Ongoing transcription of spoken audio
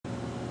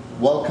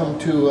Welcome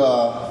to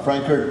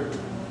FrankHurt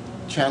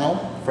channel,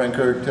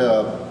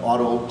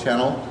 FrankHurtAuto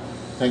channel.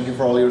 Thank you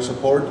for all your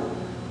support.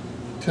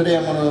 Today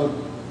I'm going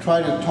to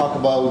try to talk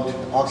about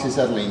Oxy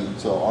Acetylene.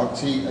 So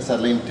Oxy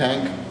Acetylene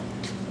tank.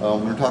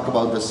 I'm going to talk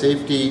about the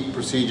safety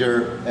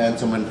procedure and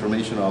some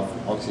information of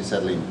Oxy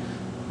Acetylene.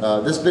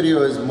 This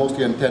video is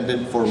mostly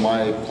intended for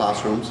my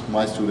classrooms,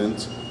 my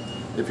students.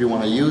 If you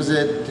want to use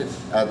it,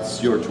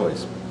 that's your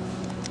choice.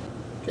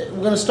 Okay,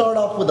 we're going to start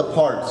off with the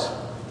parts.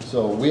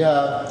 So we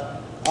have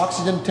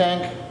oxygen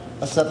tank,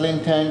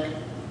 acetylene tank.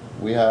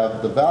 We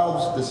have the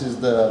valves. This is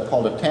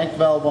called a tank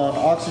valve on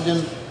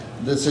oxygen.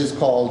 This is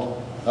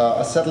called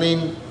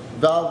acetylene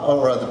valve,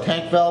 or the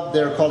tank valve.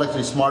 They're called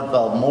actually smart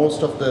valve.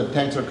 Most of the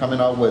tanks are coming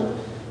out with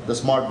the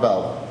smart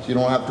valve. So you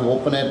don't have to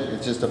open it.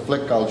 It's just a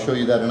flick. I'll show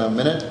you that in a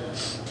minute.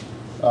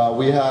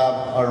 We have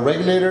our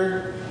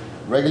regulator.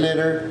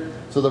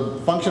 So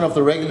the function of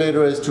the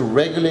regulator is to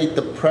regulate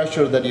the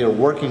pressure that you're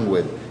working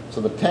with.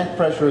 So the tank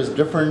pressure is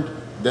different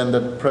than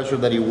the pressure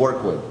that you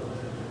work with.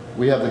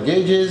 We have the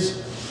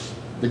gauges.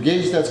 The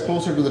gauge that's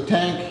closer to the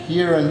tank,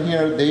 here and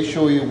here, they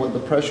show you what the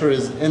pressure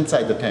is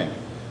inside the tank.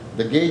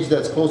 The gauge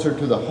that's closer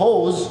to the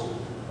hose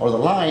or the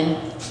line,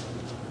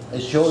 it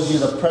shows you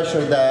the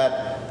pressure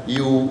that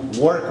you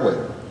work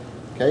with.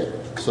 Okay,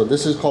 so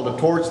this is called a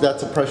torch.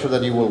 That's the pressure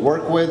that you will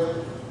work with.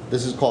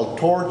 This is called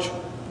torch.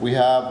 We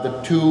have the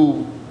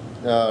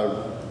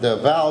the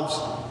valves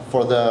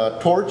for the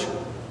torch.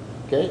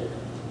 Okay,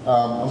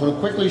 I'm going to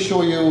quickly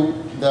show you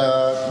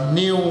the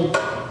new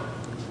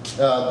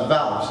the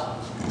valves.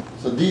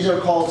 So these are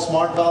called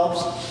smart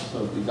valves.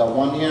 So you got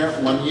one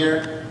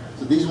here.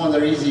 So these ones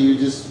are easy. You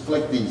just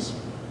flick these,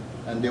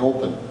 and they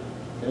open.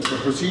 Okay, the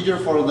procedure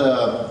for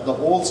the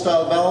old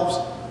style valves,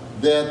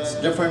 that's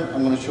different.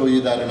 I'm going to show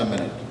you that in a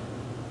minute.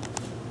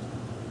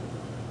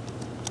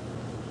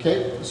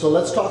 Okay, so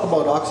let's talk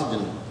about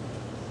oxygen.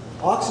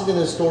 Oxygen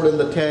is stored in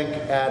the tank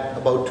at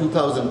about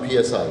 2,000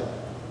 psi.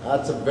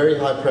 That's a very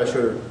high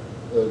pressure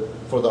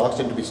for the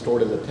oxygen to be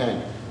stored in the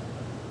tank.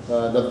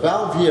 The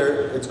valve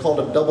here, it's called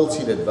a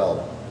double-seated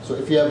valve. So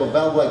if you have a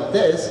valve like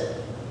this,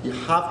 you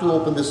have to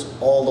open this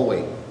all the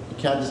way. You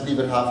can't just leave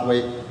it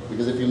halfway,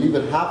 because if you leave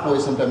it halfway,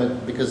 sometimes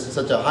because it's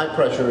such a high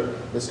pressure,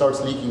 it starts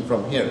leaking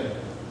from here.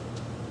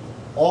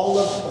 All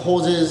the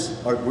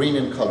hoses are green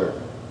in color.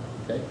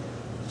 Okay,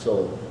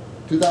 so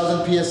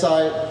 2,000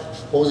 psi,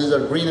 hoses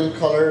are green in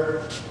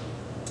color.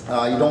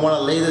 You don't want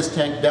to lay this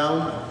tank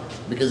down,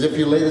 because if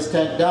you lay this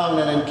tank down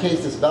and in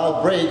case this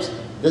valve breaks,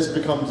 this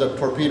becomes a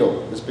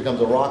torpedo. This becomes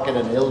a rocket,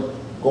 and it'll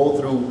go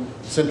through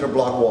center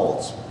block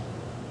walls.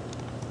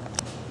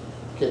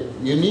 Okay,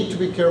 you need to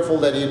be careful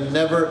that you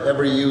never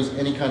ever use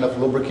any kind of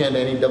lubricant,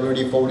 any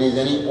WD-40s,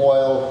 any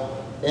oil,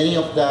 any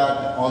of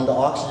that on the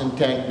oxygen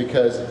tank,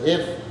 because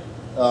it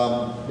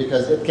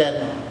can,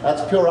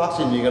 that's pure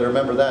oxygen, you got to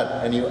remember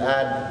that, and you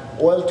add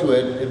oil to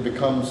it, it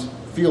becomes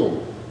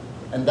fuel,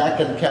 and that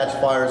can catch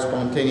fire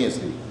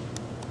spontaneously.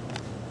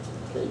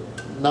 Okay.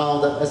 Now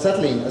the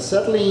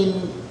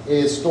acetylene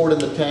is stored in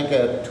the tank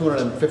at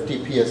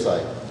 250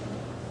 psi.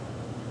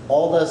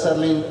 All the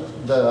acetylene,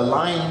 the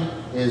line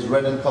is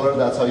red in color,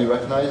 that's how you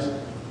recognize.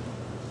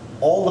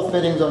 All the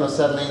fittings on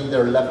acetylene,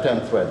 they're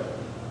left-hand thread.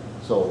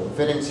 So the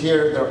fittings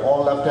here, they're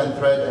all left-hand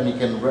thread, and you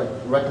can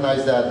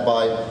recognize that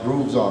by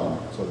grooves on them.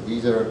 So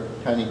these are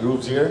tiny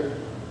grooves here.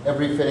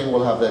 Every fitting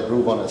will have that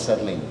groove on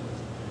acetylene.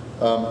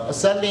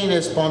 Acetylene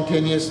is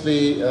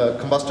spontaneously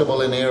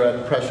combustible in air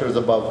at pressures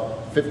above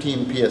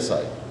 15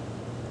 psi.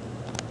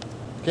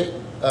 Okay,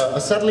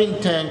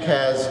 acetylene tank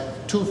has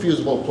two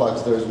fusible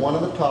plugs. There's one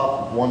on the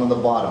top, one on the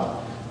bottom.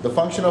 The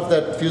function of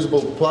that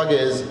fusible plug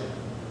is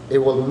it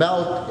will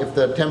melt if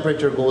the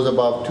temperature goes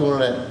above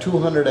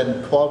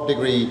 212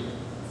 degree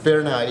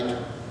Fahrenheit,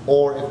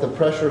 or if the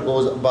pressure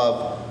goes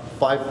above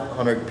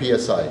 500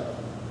 psi.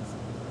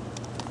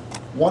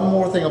 One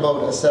more thing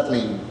about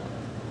acetylene.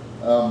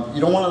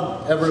 You don't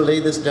want to ever lay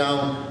this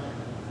down.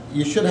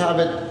 You should have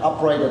it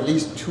upright at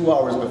least 2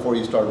 hours before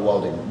you start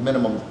welding,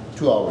 minimum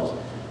 2 hours.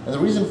 And the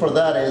reason for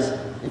that is,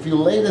 if you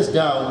lay this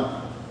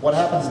down, what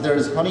happens is there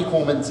is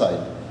honeycomb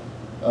inside.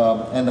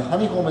 And the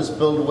honeycomb is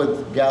filled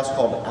with gas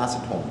called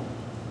acetone.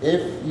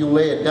 If you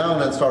lay it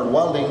down and start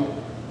welding,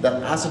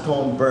 that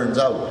acetone burns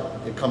out.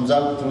 It comes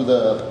out through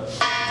the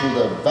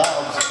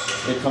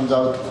valves, it comes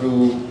out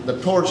through the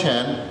torch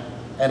hand,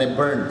 and it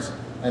burns.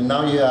 And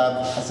now you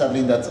have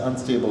acetylene that's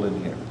unstable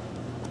in here.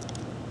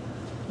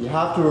 You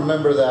have to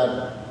remember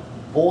that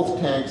both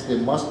tanks, they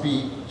must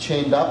be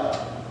chained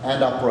up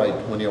and upright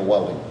when you're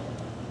welding.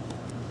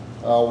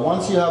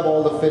 Once you have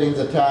all the fittings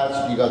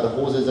attached, you got the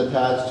hoses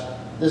attached,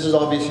 this is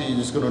obviously you're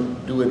just going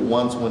to do it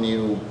once when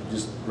you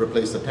just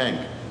replace the tank.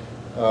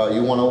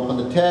 You want to open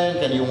the tank,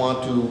 and you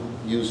want to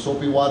use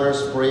soapy water,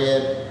 spray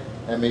it,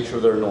 and make sure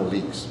there are no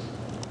leaks.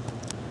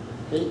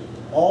 Okay.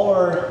 All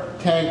our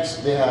tanks,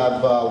 they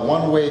have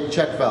one-way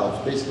check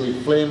valves, basically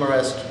flame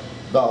arrest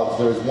valves.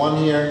 There's one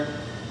here,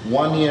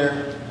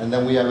 and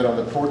then we have it on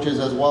the torches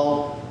as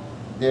well,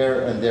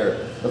 there and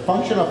there. The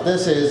function of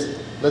this is,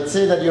 let's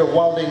say that you're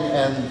welding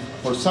and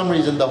for some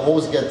reason the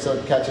hose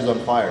catches on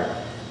fire.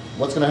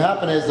 what's going to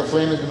happen is the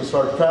flame is going to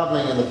start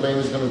traveling and the flame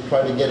is going to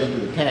try to get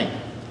into the tank.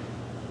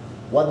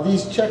 What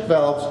these check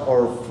valves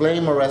or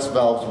flame arrest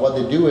valves, what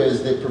they do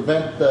is they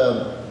prevent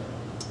the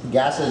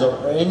gases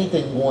or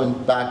anything going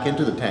back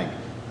into the tank.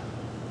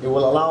 It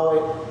will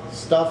allow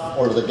stuff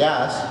or the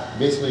gas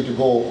basically to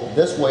go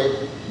this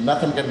way,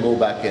 nothing can go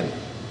back in.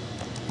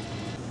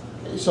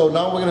 Okay, so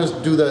now we're going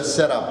to do the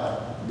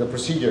setup, the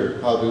procedure,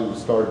 how to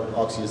start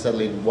Oxy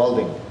Acetylene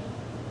welding.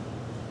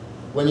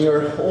 When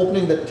you're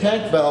opening the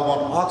tank valve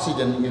on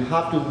oxygen, you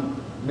have to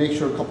make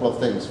sure a couple of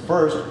things.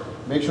 First,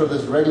 make sure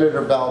this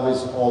regulator valve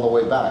is all the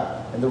way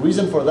back. And the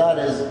reason for that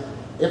is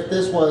if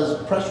this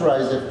was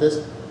pressurized, if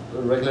this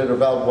regulator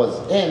valve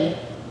was in,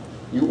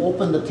 you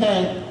open the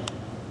tank,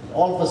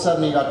 all of a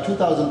sudden you got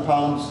 2,000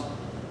 pounds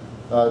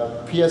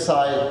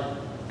PSI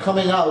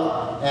coming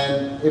out,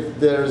 and if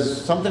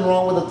there's something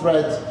wrong with the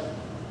threads,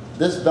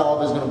 this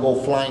valve is going to go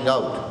flying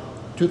out.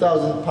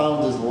 2,000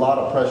 pounds is a lot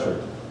of pressure.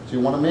 So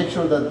you want to make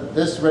sure that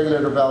this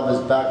regulator valve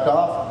is backed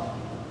off.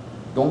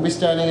 Don't be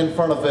standing in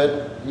front of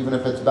it, even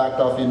if it's backed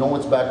off. You know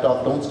it's backed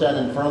off. Don't stand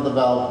in front of the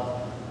valve.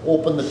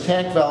 Open the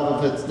tank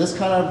valve. If it's this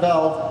kind of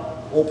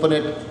valve, open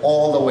it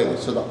all the way.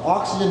 So the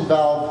oxygen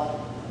valve,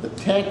 the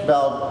tank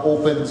valve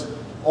opens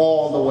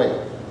all the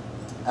way.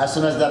 As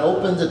soon as that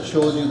opens, it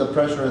shows you the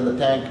pressure in the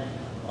tank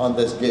on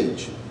this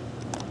gauge.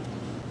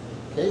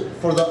 Okay,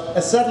 for the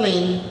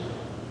acetylene,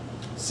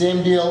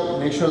 same deal.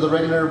 Make sure the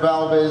regulator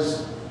valve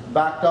is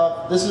backed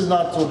up. This is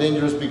not so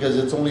dangerous because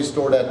it's only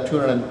stored at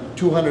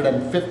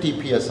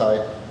 250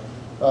 psi.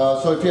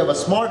 So if you have a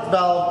smart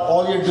valve,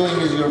 all you're doing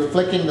is you're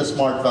flicking the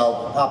smart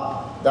valve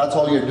up. That's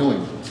all you're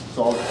doing.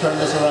 So I'll turn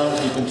this around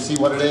so you can see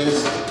what it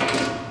is.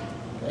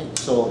 Okay,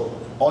 so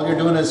all you're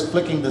doing is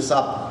flicking this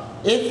up.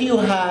 If you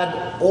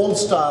had old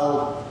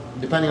style,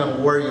 depending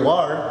on where you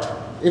are,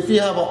 if you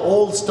have an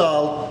old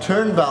style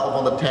turn valve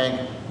on the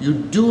tank, you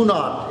do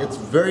not, it's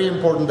very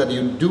important that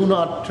you do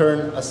not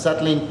turn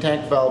acetylene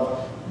tank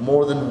valve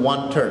more than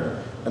one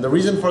turn. And the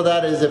reason for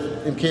that is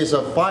if in case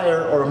of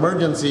fire or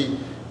emergency,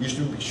 you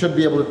should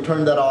be able to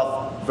turn that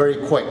off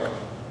very quick.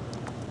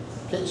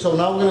 Okay, so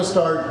now we're going to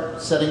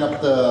start setting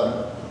up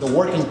the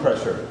working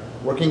pressure.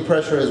 Working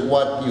pressure is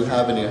what you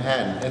have in your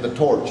hand, in the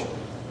torch.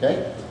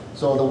 Okay,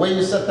 so the way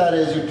you set that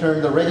is you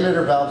turn the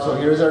regulator valve. So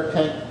here's our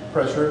tank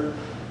pressure.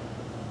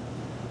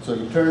 So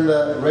you turn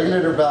the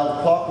regulator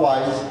valve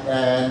clockwise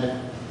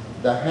and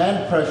the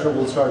hand pressure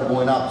will start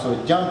going up. So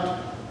it jumped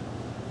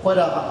quite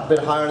a bit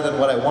higher than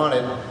what I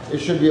wanted. It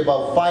should be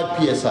about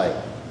 5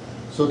 psi.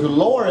 So to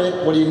lower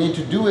it, what you need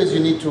to do is you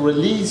need to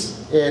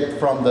release it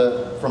from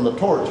the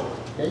torch.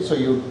 Okay, so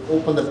you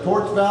open the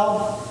torch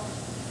valve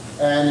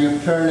and you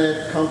turn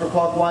it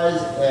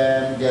counterclockwise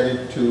and get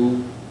it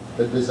to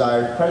the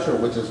desired pressure,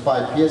 which is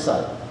 5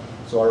 psi.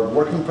 So our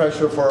working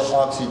pressure for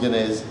oxygen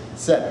is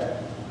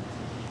set.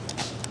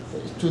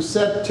 To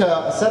set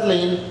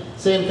acetylene,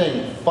 same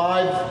thing,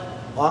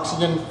 5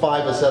 oxygen,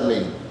 5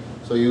 acetylene.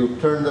 So you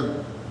turn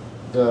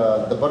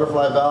the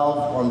butterfly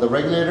valve on the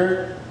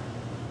regulator,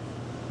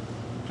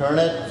 turn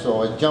it,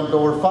 so it jumped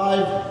over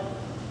 5.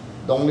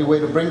 The only way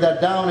to bring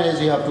that down is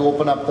you have to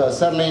open up the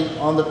acetylene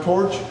on the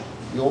torch.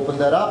 You open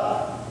that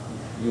up,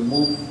 you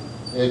move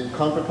it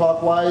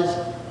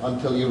counterclockwise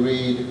until you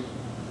read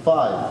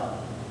 5.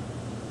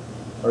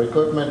 Our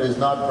equipment is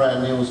not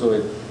brand new, so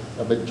it's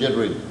a bit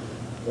jittery.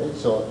 Okay,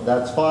 so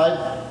that's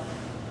 5.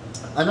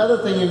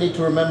 Another thing you need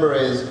to remember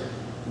is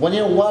when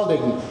you're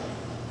welding,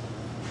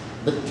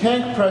 the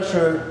tank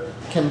pressure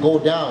can go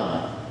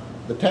down.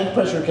 The tank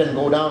pressure can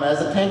go down. As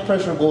the tank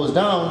pressure goes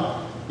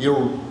down,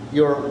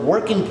 your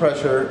working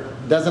pressure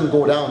doesn't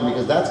go down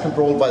because that's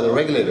controlled by the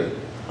regulator.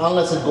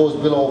 Unless it goes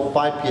below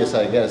 5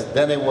 psi, I guess,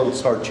 then it will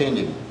start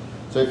changing.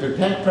 So if your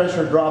tank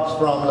pressure drops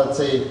from, let's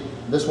say,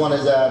 this one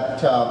is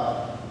at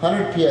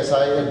 100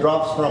 psi, it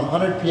drops from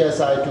 100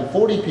 psi to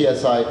 40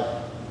 psi,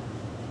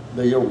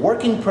 your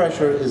working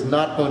pressure is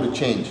not going to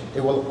change.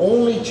 It will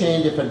only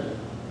change if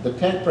the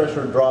tank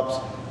pressure drops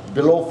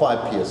below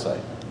 5 psi.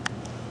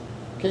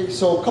 Okay,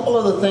 so a couple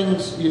of the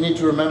things you need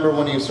to remember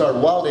when you start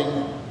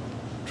welding.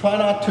 Try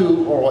not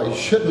to, or you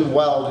shouldn't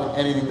weld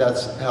anything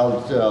that's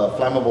held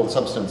flammable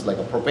substance, like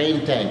a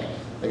propane tank,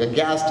 like a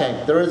gas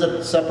tank. There is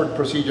a separate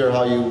procedure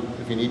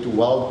if you need to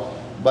weld.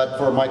 But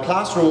for my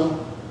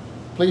classroom,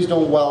 please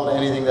don't weld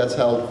anything that's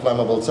held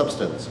flammable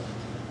substance.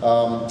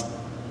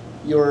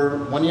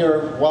 When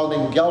you're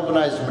welding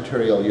galvanized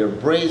material, you're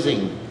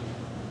brazing,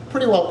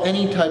 pretty well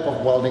any type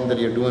of welding that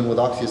you're doing with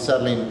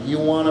oxyacetylene, you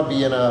want to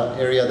be in an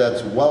area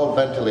that's well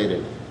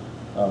ventilated.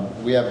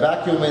 We have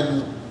vacuum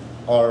in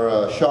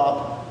our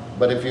shop,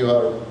 but if you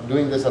are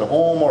doing this at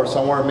home or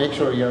somewhere, make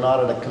sure you're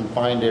not in a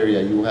confined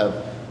area. You have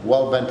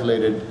well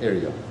ventilated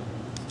area.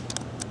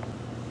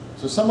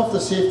 So some of the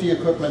safety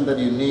equipment that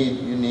you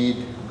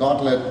need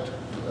gauntlet,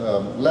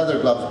 leather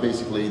gloves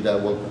basically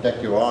that will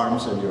protect your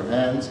arms and your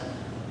hands.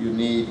 You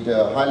need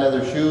high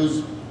leather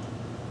shoes.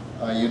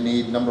 You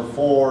need number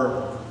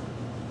 4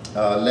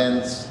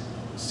 lens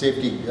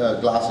safety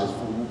glasses,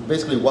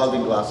 basically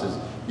welding glasses.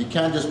 You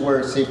can't just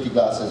wear safety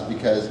glasses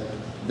because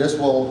this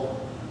will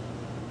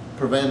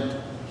prevent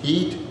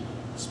heat,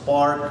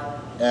 spark,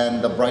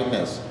 and the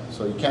brightness.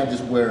 So you can't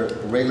just wear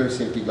regular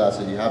safety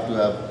glasses. You have to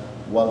have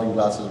welding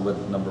glasses with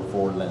number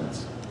 4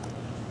 lens.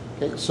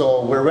 Okay,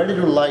 so we're ready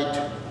to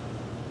light.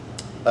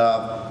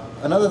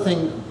 Another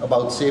thing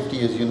about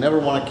safety is you never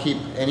want to keep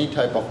any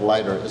type of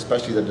lighter,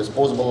 especially the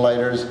disposable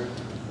lighters,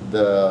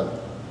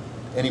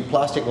 any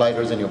plastic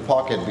lighters in your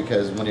pocket,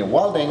 because when you're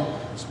welding,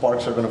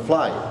 sparks are going to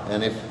fly.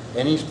 And if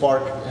any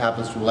spark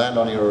happens to land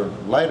on your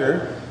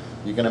lighter,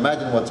 you can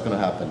imagine what's going to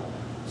happen.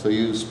 So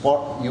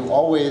you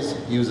always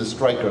use a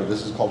striker.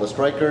 This is called a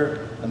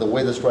striker, and the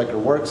way the striker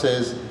works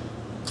is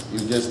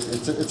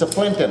it's a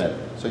flint in it.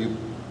 So you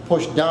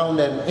push down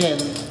and in,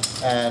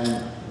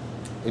 and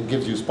it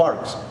gives you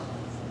sparks.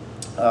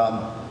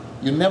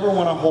 You never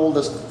want to hold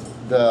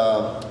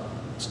the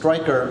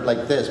striker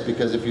like this,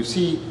 because if you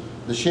see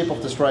the shape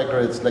of the striker,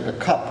 it's like a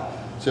cup.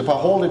 So if I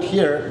hold it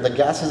here, the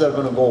gases are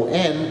going to go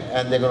in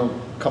and they're going to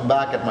come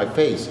back at my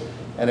face.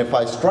 And if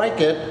I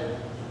strike it,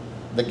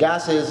 the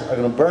gases are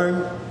going to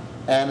burn,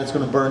 and it's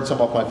going to burn some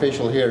of my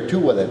facial hair too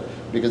with it,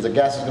 because the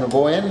gas is going to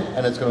go in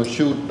and it's going to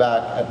shoot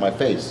back at my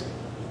face.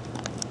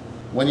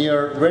 When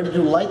you're ready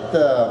to light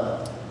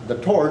the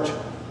torch,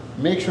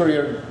 make sure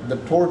the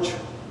torch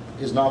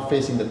is not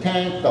facing the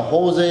tank, the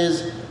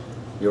hoses,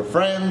 your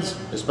friends,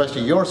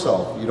 especially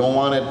yourself. You don't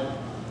want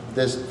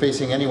this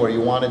facing anywhere.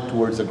 You want it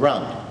towards the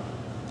ground.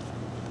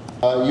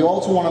 You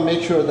also want to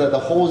make sure that the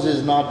hose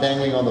is not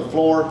dangling on the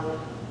floor,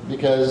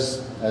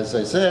 because, as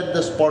I said,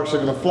 the sparks are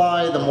going to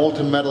fly, the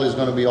molten metal is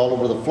going to be all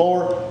over the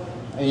floor,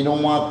 and you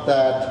don't want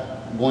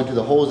that going to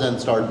the hose and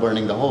start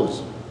burning the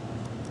hose.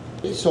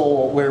 Okay,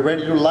 so we're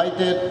ready to light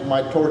it.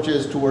 My torch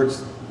is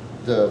towards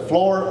the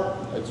floor.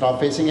 It's not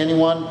facing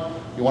anyone.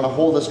 You want to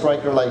hold the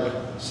striker like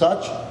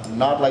such,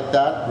 not like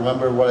that.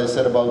 Remember what I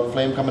said about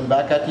flame coming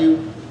back at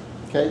you?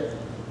 Okay?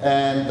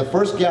 And the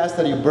first gas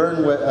that you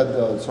burn with,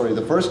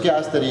 the first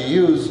gas that you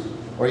use,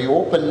 or you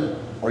open,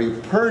 or you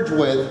purge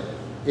with,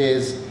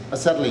 is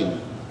acetylene.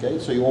 Okay?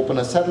 So you open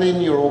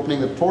acetylene, you're opening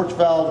the torch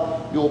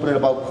valve, you open it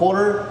about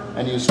quarter,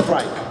 and you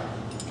strike.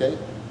 Okay?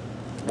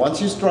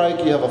 Once you strike,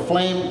 you have a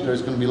flame.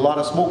 There's going to be a lot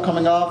of smoke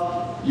coming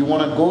off. You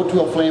want to go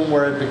to a flame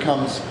where it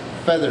becomes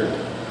feathered.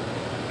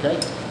 Okay?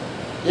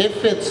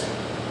 If it's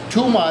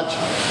too much,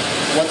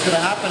 what's going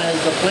to happen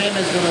is the flame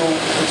is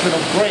going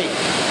to break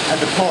at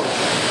the torch.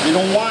 You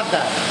don't want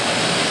that.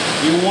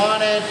 You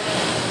want it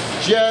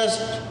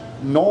just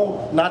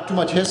not too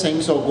much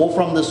hissing. So go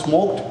from the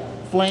smoked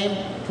flame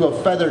to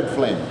a feathered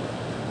flame.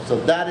 So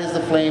that is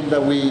the flame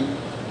that we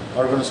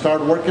are going to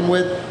start working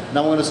with.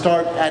 Now we're going to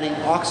start adding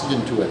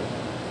oxygen to it.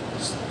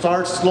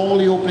 Start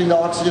slowly opening the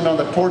oxygen on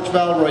the torch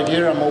valve right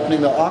here. I'm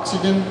opening the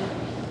oxygen,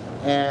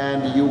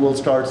 and you will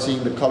start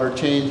seeing the color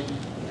change.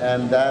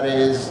 And that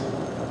is,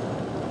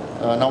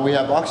 now we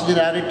have oxygen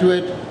added to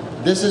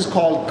it. This is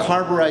called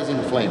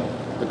carburizing flame.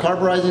 The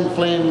carburizing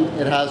flame,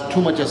 it has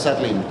too much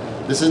acetylene.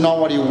 This is not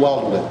what you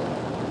weld with.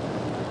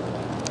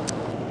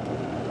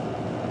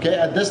 Okay,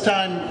 at this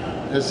time,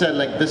 as I said,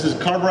 like this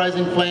is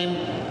carburizing flame.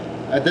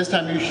 At this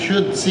time you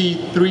should see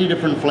 3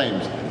 different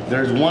flames.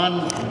 There's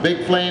one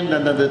big flame,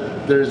 then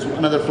there's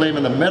another flame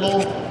in the middle,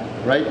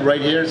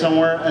 right here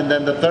somewhere, and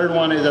then the third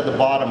one is at the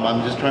bottom.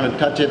 I'm just trying to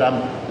touch it.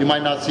 You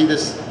might not see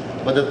this,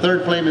 but the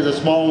third flame is a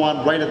small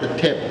one right at the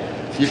tip.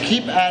 You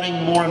keep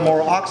adding more and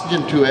more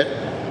oxygen to it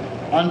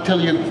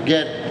until you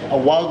get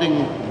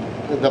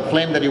the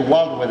flame that you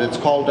weld with. It's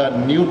called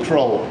a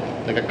neutral.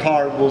 Like a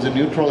car goes in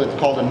neutral, it's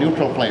called a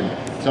neutral flame.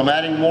 So I'm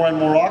adding more and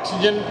more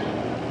oxygen.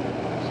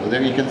 So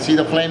there you can see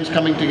the flames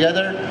coming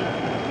together.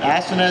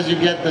 As soon as you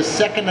get the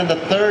second and the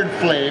third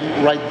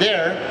flame right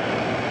there,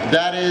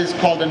 that is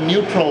called a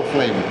neutral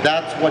flame.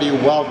 That's what you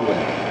weld with.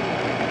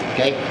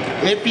 Okay?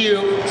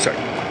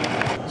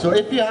 So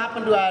if you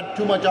happen to add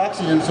too much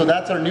oxygen, so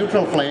that's our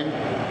neutral flame.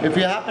 If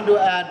you happen to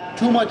add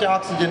too much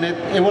oxygen,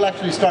 it will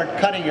actually start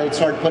cutting, it'll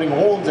start putting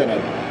holes in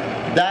it.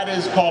 That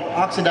is called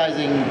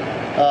oxidizing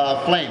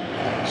flame.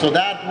 So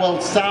that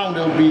will sound,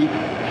 it'll be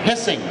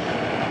hissing,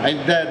 and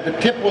the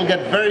tip will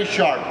get very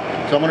sharp.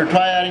 So I'm going to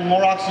try adding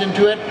more oxygen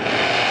to it.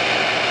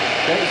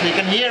 Okay, so you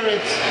can hear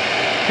it's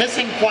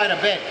hissing quite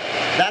a bit.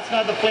 That's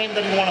not the flame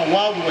that you want to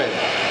weld with.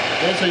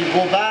 Okay, so you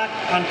go back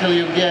until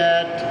you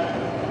get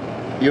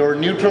your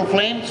neutral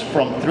flames.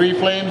 From 3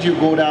 flames you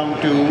go down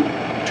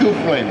to 2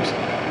 flames.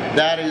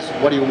 That is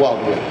what you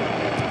weld with.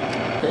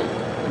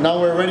 Okay. Now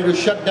we're ready to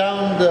shut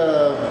down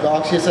the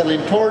Oxy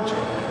Acetylene torch.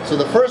 So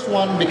the first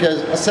one,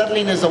 because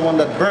acetylene is the one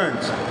that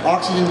burns,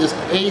 oxygen just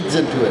aids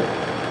into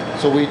it.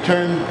 So we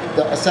turn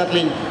the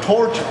acetylene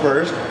torch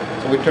first.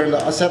 So we turn the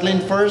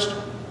acetylene first,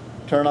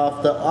 turn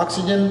off the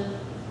oxygen,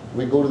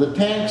 we go to the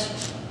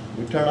tanks,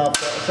 we turn off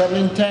the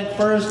acetylene tank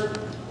first,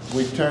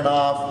 we turn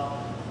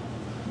off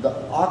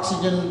the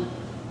oxygen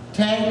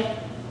tank.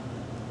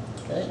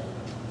 Okay.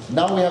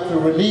 Now we have to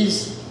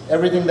release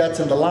everything that's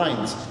in the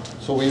lines.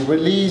 So we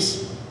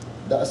release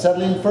the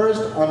acetylene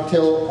first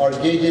until our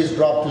gauges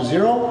drop to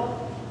 0.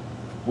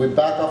 We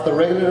back off the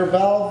regulator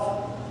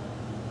valve.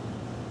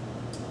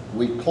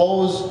 We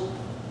close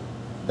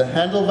The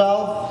handle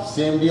valve,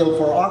 same deal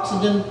for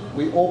oxygen.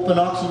 We open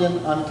oxygen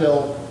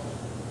until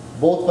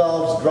both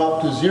valves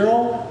drop to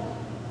 0.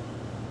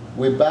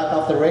 We back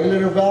off the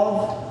regulator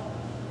valve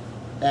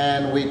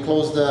and we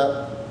close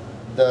the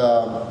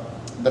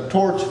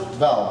torch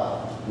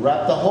valve.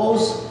 Wrap the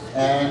hose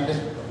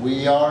and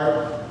we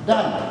are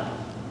done.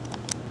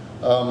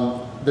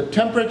 The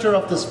temperature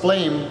of this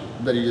flame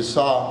that you just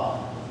saw,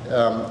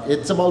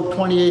 it's about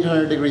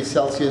 2800 degrees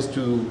Celsius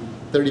to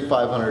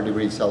 3500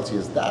 degrees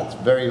Celsius. That's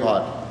very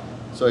hot.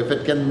 So if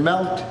it can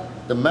melt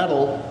the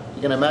metal,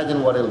 you can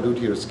imagine what it'll do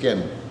to your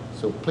skin.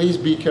 So please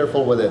be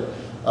careful with it.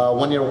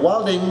 When you're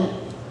welding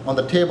on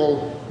the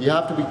table, you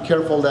have to be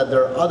careful that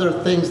there are other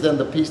things than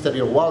the piece that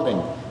you're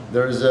welding.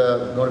 There's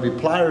going to be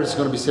pliers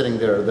going to be sitting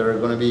there. There are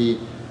going to be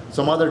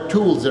some other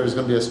tools. There's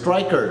going to be a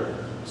striker.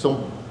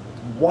 So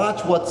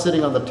watch what's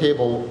sitting on the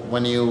table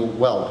when you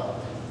weld.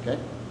 Okay?